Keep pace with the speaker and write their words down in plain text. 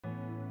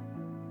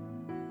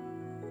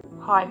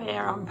Hi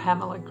there, I'm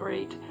Pamela.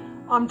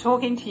 I'm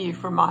talking to you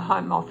from my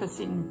home office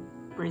in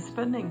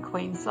Brisbane in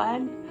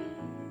Queensland.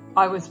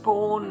 I was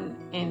born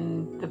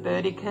in the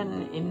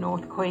Burdekin in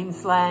North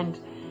Queensland,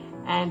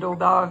 and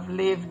although I've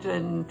lived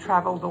and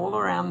travelled all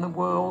around the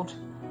world,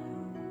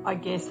 I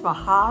guess my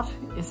heart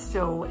is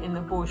still in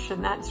the bush,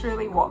 and that's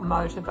really what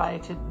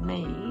motivated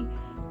me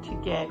to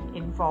get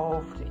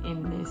involved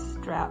in this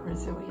Drought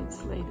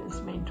Resilience Leaders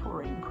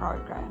Mentoring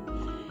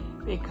Program.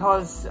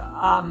 Because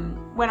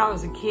when I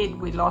was a kid,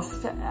 we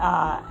lost most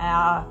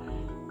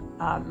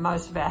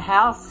of our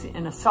house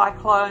in a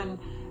cyclone.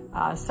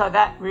 So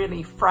that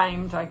really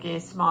framed, I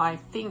guess, my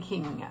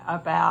thinking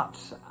about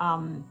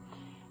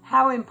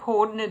how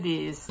important it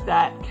is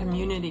that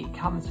community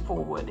comes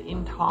forward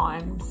in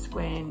times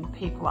when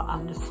people are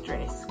under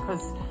stress.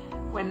 Because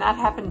when that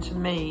happened to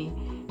me,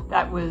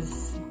 that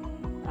was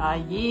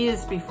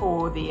years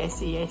before the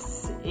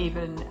SES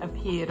even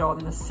appeared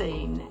on the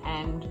scene,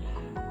 and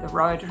the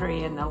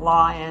Rotary and the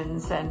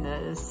Lions and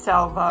the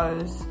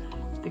Salvos,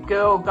 the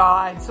Girl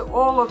Guides,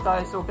 all of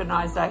those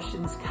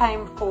organisations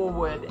came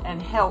forward and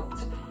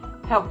helped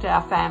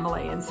our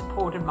family and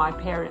supported my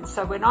parents.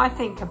 So when I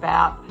think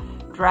about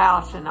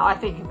drought and I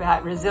think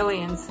about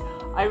resilience,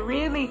 I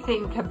really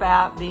think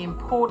about the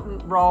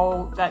important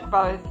role that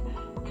both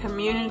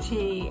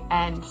community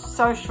and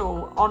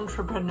social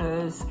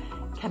entrepreneurs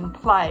can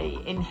play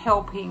in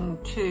helping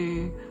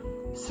to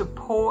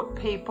support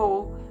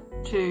people,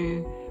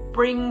 to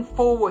bring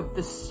forward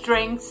the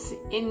strengths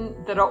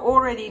that are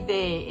already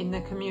there in the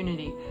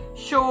community.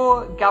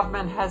 Sure,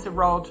 government has a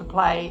role to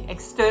play,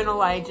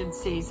 external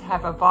agencies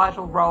have a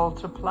vital role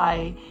to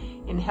play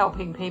in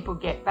helping people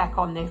get back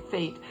on their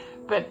feet,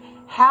 but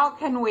how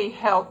can we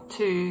help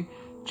to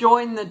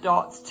join the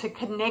dots to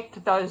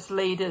connect those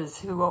leaders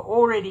who are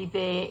already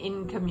there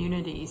in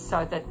communities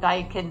so that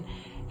they can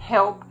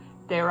help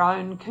their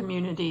own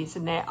communities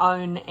and their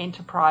own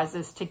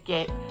enterprises to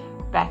get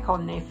back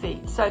on their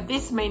feet. So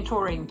this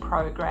mentoring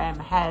program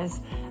has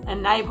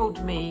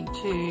enabled me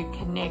to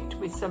connect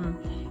with some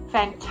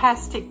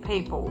fantastic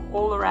people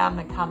all around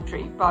the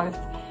country, both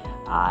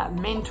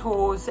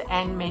mentors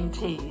and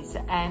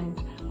mentees, and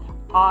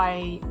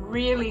I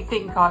really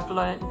think I've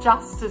learned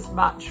just as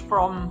much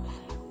from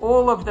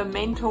all of the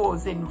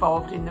mentors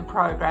involved in the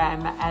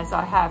program as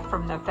I have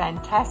from the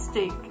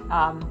fantastic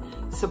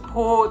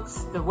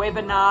supports, the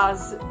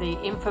webinars,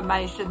 the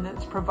information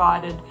that's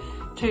provided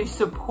to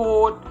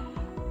support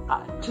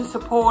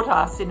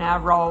us in our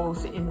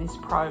roles in this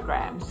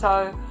program.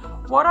 So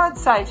what I'd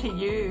say to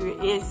you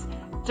is,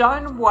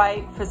 don't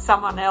wait for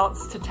someone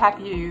else to tap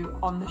you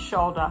on the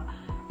shoulder.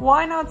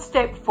 Why not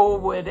step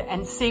forward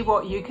and see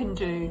what you can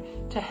do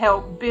to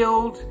help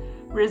build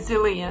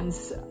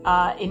resilience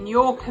in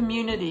your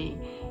community,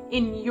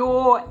 in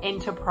your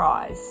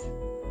enterprise?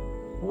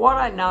 What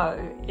I know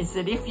is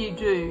that if you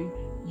do,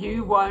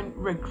 you won't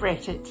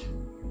regret it.